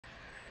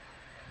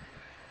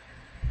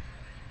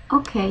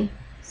Okay,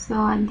 so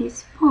at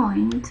this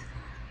point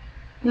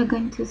we're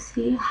going to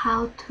see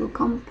how to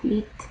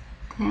complete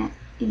the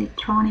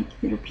electronic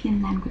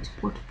European language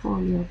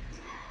portfolio.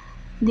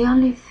 The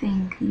only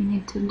thing you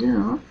need to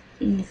do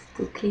is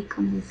to click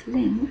on this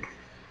link,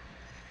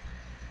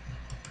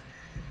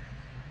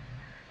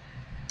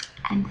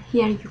 and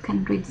here you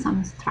can read some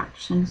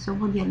instructions. So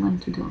what you're going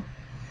to do,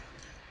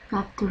 you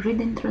have to read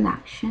the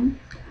introduction,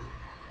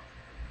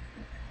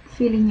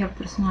 fill in your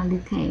personal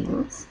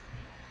details,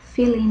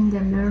 fill in the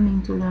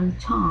learning to learn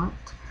chart,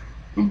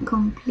 and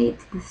complete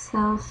the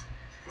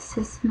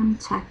self-assessment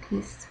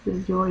checklist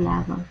with your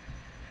level,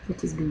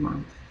 that is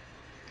B1.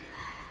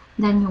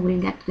 Then you will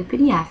get the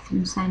PDF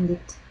and send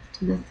it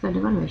to the third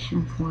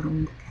evaluation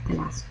forum, the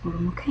last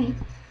forum, okay?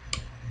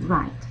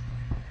 Right.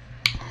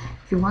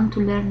 If you want to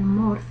learn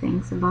more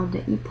things about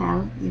the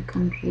e-pel, you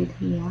can read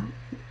here,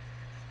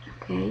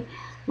 okay?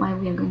 Why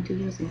we are going to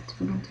use it?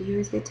 We're going to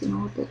use it in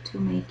order to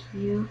make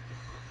you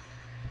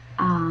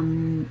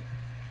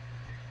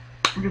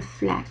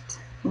reflect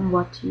on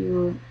what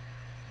you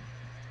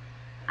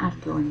are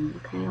doing,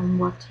 okay, on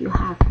what you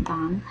have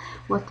done,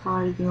 what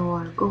are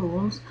your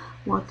goals,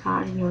 what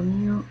are your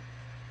new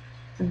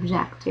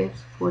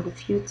objectives for the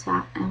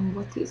future, and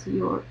what is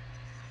your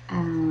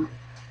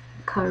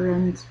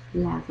current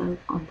level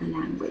of the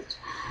language.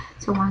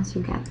 So once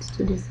you get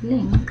to this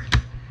link,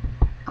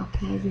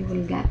 okay, we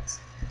will get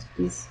to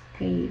this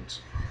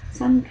page.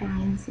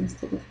 Sometimes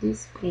instead of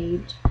this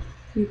page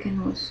you can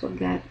also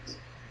get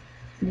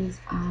this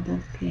other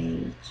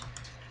page,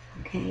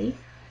 okay?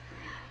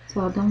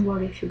 So don't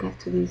worry if you get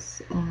to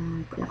this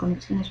la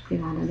connessione è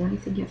privata. The only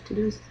thing you have to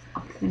do is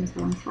opzione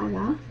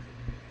avanzata,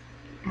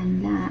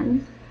 and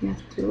then you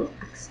have to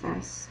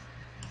access.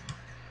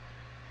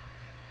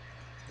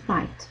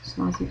 Right,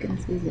 so as you can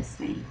see it's the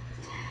same.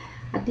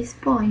 At this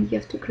point you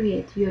have to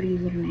create your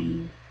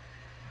username,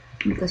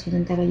 because you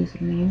don't have a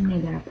username,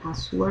 neither a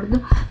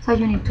password, so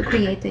you need to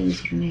create a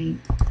username.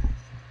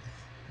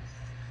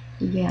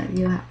 Yeah,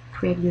 you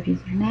create your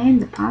username,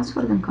 the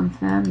password, and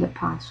confirm the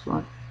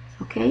password,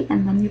 okay?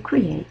 And then you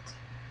create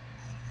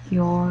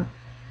your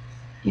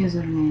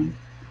username.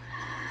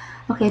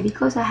 Okay,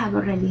 because I have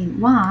already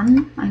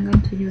one, I'm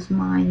going to use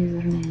my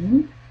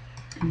username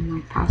and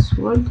my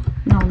password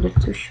in order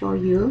to show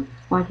you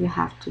what you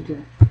have to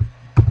do.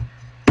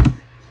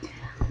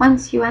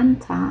 Once you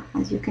enter,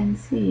 as you can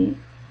see,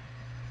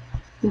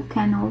 you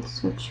can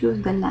also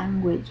choose the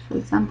language. For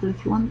example,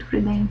 if you want to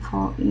read the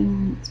info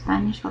in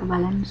Spanish or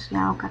Valencia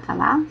or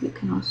Catalan, you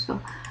can also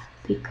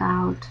pick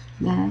out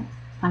the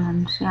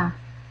Valencia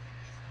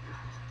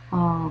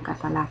o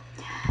Català.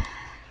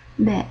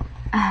 Beh,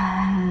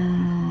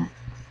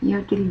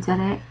 io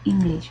utilizzerei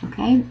English,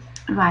 okay?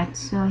 Right,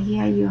 so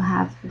here you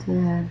have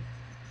the,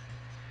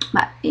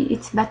 but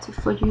it's better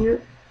for you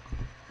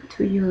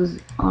to use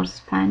or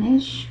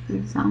Spanish, for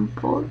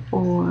example,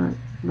 or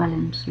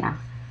Valencia,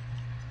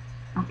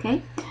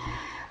 okay?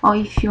 Or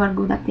if you are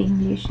good at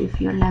English, if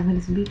your level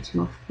is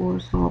B2 of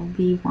course, or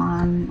B1,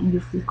 and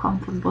you feel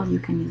comfortable, you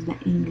can use the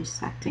English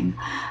setting.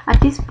 At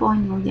this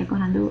point what you're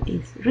gonna do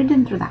is read the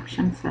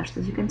introduction first.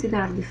 As you can see,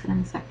 there are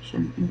different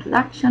sections: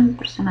 introduction,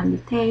 personal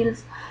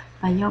details,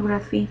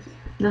 biography,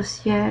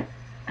 dossier,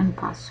 and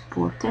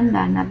passport. And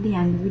then at the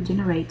end we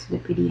generate the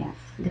PDF.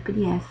 The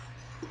PDF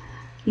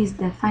is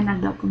the final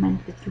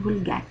document that you will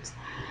get,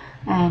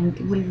 and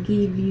will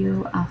give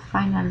you a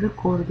final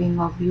recording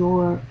of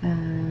your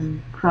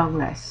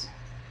progress.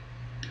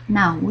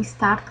 Now we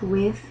start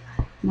with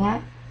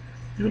the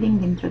reading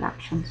the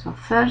introduction. So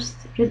first,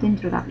 read the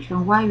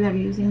introduction, why we are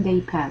using the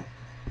e-pel.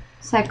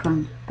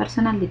 Second,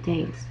 personal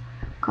details.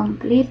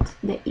 Complete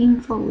the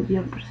info with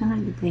your personal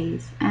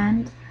details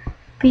and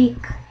pick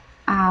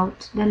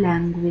out the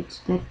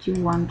language that you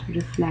want to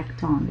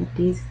reflect on, that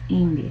is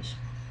English.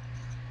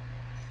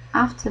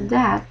 After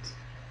that,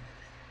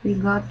 we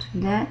go to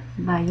the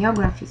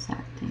biography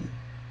setting.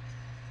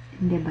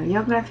 In the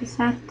biography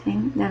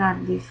setting, there are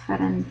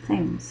different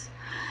things.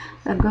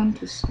 We're going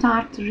to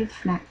start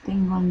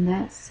reflecting on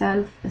the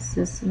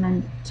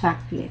self-assessment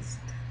checklist.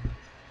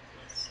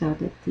 So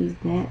that is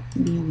the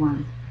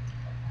B1.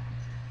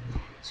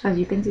 So as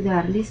you can see, there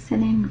are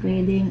listening,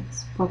 reading,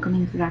 spoken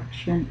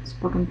introduction,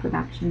 spoken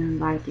production,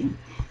 and writing.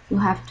 You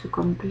have to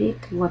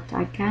complete what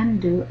I can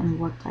do and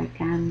what I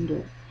can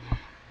do,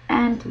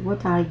 and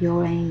what are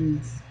your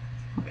aims.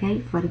 Okay,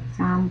 for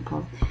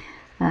example,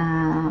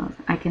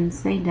 I can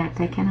say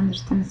that I can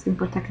understand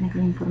simple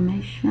technical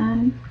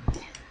information.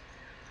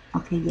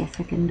 Okay, yes,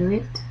 I can do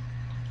it,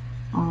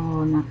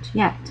 or not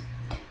yet.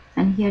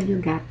 And here you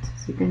get,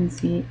 as you can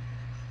see,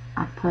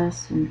 a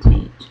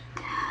percentage.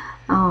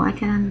 Oh, I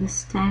can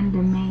understand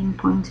the main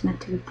points in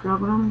activity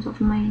programs of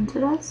my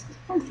interest.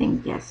 I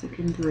think yes, I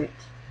can do it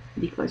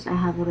because I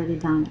have already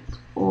done it.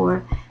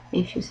 Or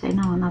if you say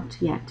no,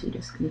 not yet, you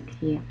just click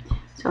here.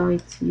 So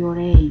it's your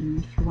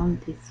aim. If you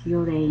want, it's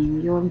your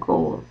aim, your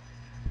goal.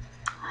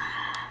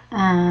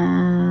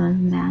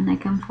 And then I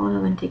can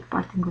follow and take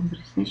part in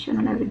conversation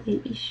on everyday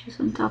issues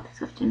on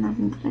topics of general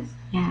interest.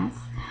 Yes,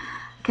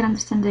 can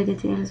understand the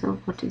details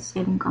of what is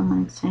said in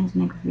common exchange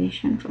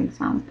negotiation, for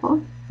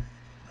example.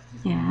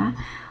 Yeah,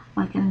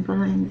 I can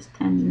probably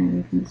understand. Maybe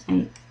I can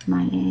say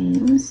my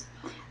aims.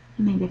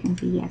 Maybe I can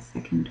say yes,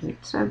 I can do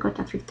it. So I got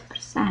a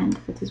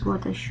 50%. That is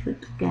what I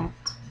should get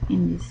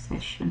in this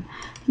session.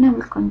 Then I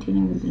will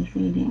continue with the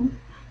reading.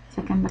 If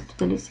I come back to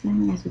the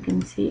listening, as you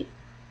can see,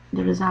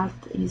 the result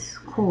is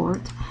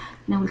scored.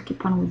 Then I will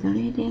keep on with the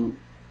reading,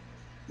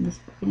 the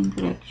spoken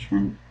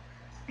interaction,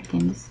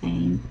 again the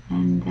same,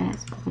 and the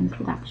spoken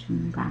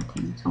production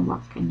writing. So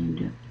what can you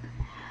do?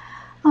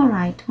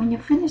 Alright, when you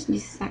finish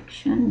this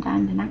section,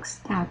 then the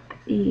next step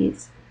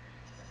is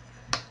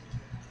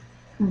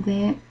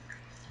the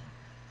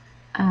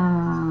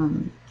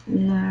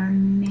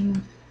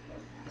learning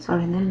to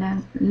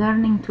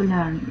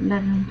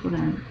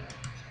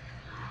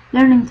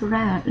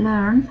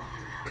learn.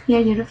 Here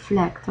you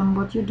reflect on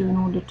what you do in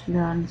order to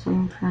learn. So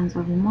influence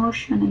of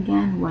emotion,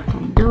 again, what I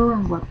do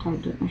and what I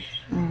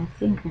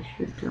think I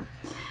should do.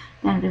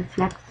 Then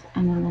reflect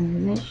on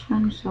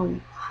organization.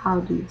 So how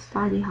do you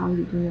study? How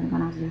do you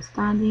organize your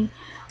study?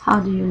 How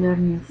do you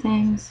learn new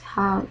things?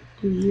 How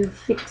do you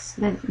fix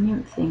the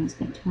new things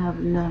that you have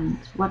learned?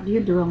 What do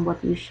you do and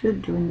what you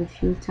should do in the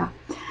future?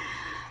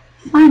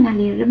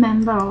 Finally,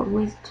 remember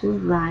always to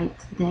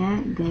write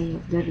the day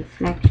of the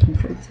reflection.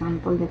 For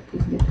example, that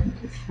is the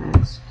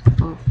 21st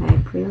of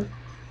April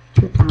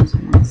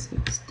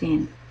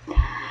 2016.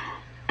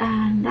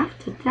 And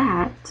after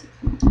that,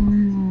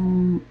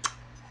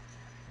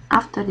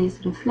 after this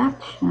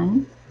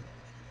reflection,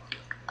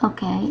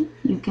 okay,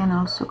 you can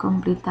also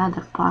complete the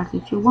other part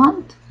if you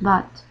want,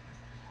 but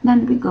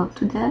then we go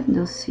to the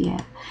dossier.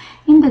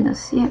 In the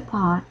dossier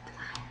part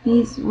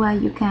is where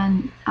you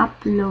can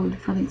upload,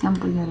 for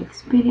example, your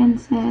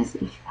experiences,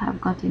 if you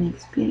have got any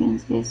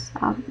experiences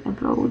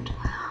abroad,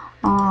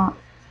 or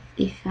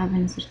if you have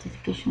any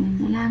certification in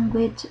the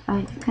language.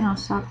 You can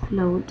also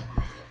upload,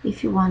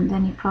 if you want,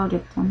 any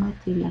product or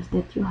materials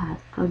that you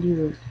have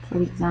produced.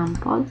 For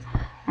example,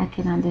 I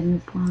can add a new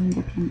point.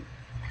 I can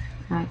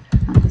write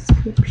a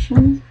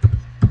description.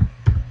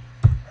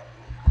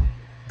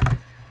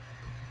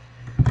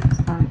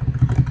 Sorry,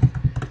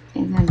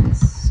 in a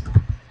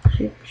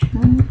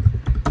description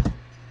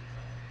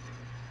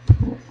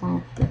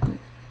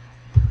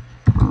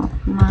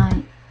of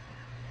my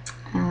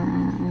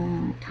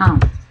town.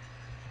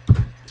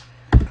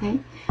 Okay,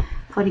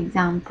 for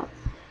example,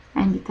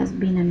 and it has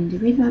been an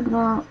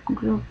individual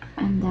group,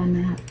 and then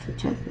I have to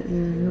check,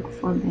 look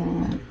for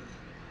the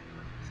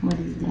what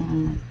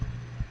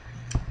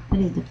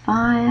is the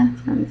file,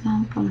 for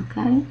example.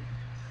 Okay,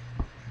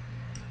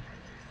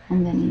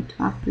 and then I need to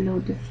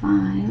upload the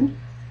file.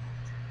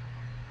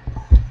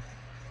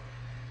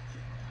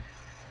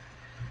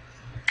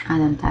 I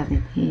don't have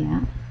it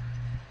here.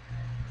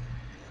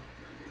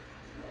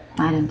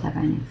 I don't have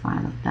any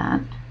file of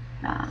that,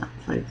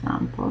 for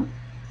example.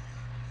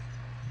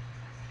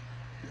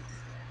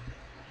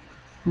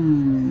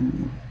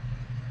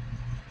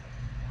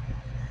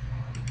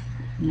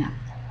 Yeah,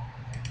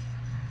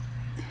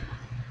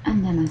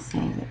 and then I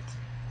save it.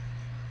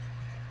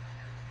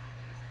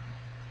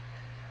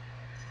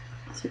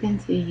 As you can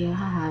see here, I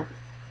have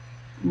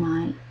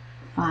my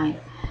file.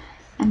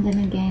 And then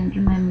again,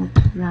 remember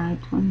to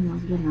write when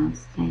was the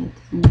last date,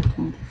 on the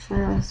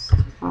 21st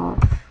of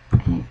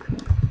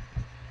April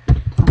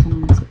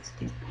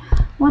 2016.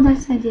 What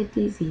else I did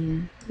this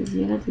year? This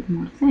year I did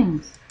more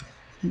things.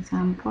 For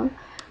example,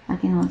 I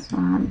can also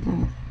add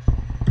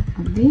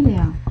a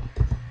video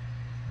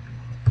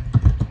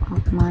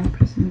of my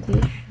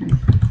presentation.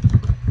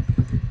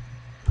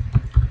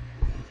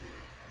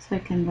 So I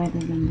can write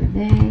again the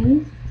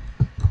day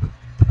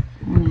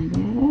when I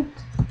did it.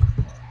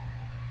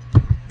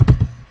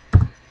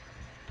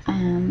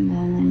 And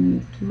then I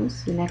need to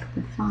select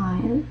the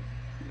file.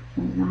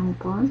 For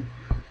example,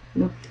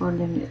 look for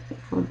the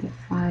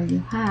file you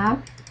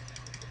have,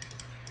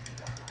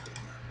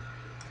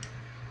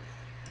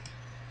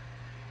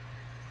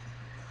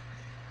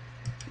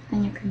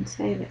 then you can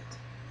save it.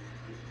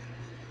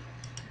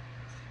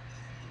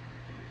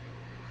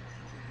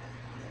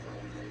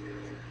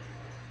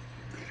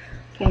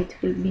 Okay, it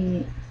will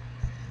be,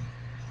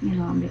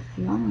 a bit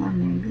longer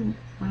maybe,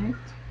 right?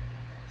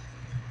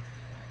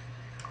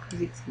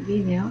 Because it's a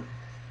video.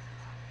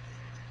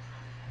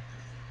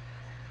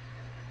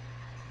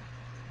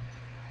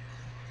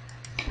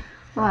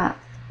 Well,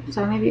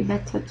 so maybe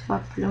better to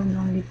upload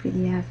only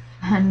PDF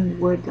and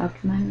Word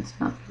documents,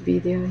 not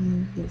video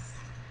in this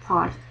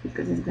part,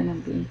 because it's gonna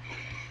be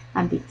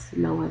a bit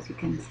slow, as you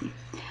can see.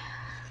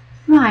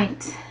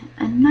 Right,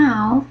 and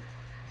now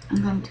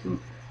I'm going to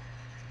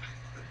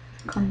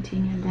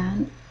continue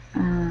then.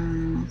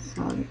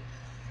 Sorry.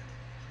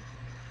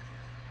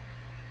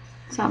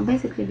 So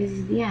basically this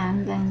is the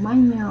end, and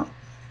when you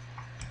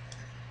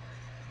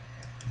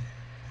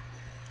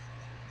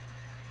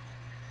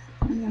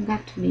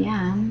get to the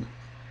end,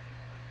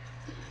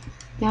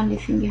 the only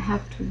thing you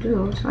have to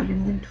do, sorry,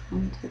 I'm going to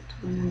enter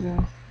to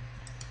another,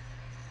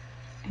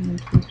 I'm going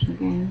to enter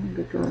again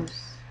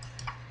because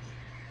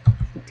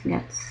it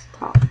gets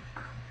stuck.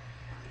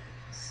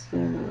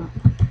 So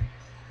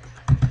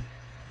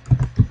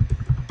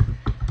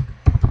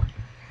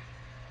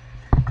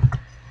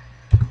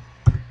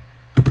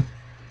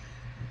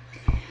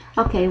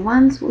okay,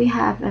 once we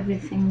have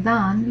everything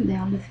done, the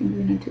only thing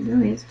we need to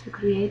do is to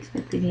create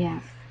the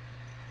PDF.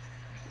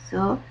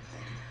 So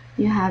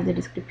you have the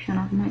description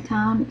of my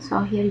town,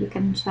 so here you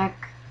can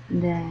check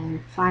the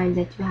file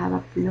that you have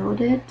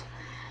uploaded,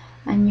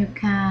 and you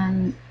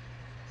can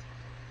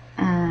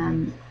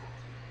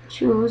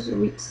choose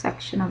which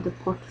section of the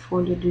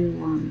portfolio do you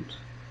want.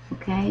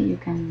 Okay, you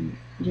can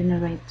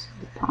generate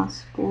the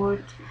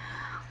passport,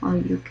 or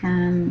you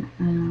can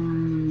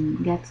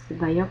get the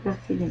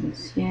biography, the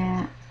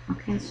dossier.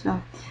 Okay,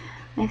 so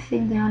I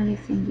think the only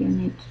thing you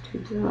need to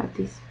do at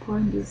this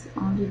point is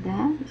only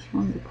that. If you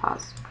want the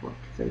passport,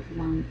 for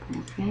example,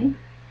 okay,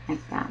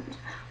 like that.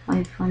 Or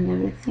if you want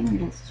everything,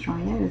 let's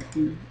try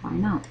everything. Why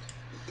not?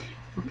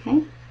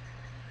 Okay.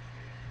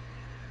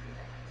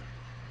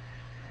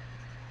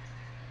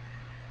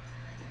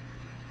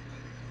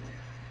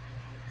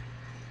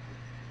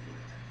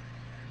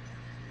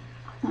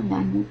 And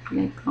then you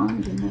click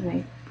on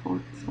generate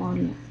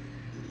portfolio.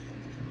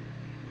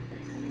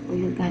 So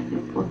you get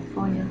your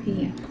portfolio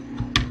here.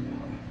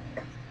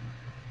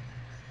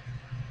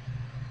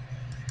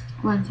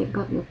 Once you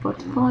got your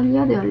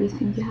portfolio, the only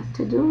thing you have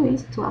to do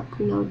is to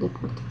upload the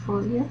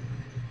portfolio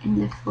in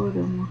the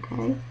forum.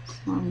 Okay,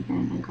 so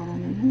again I got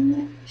an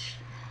image,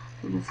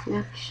 the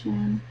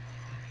reflection,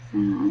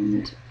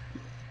 and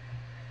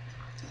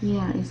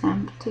here is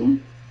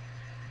empty.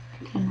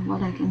 Again,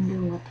 what I can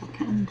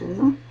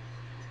do.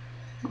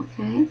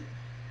 Okay,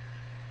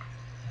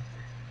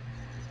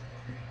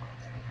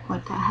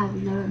 what I have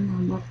learned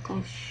and what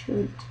I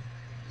should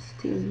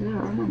still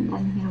learn, and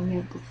then here we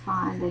have the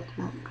file that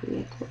you have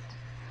created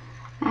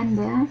and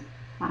the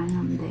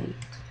final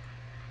date.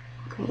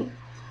 Okay,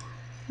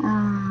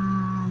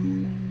 well,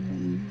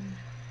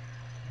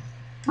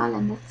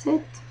 and that's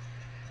it.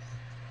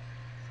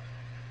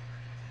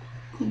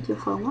 Thank you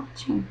for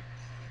watching.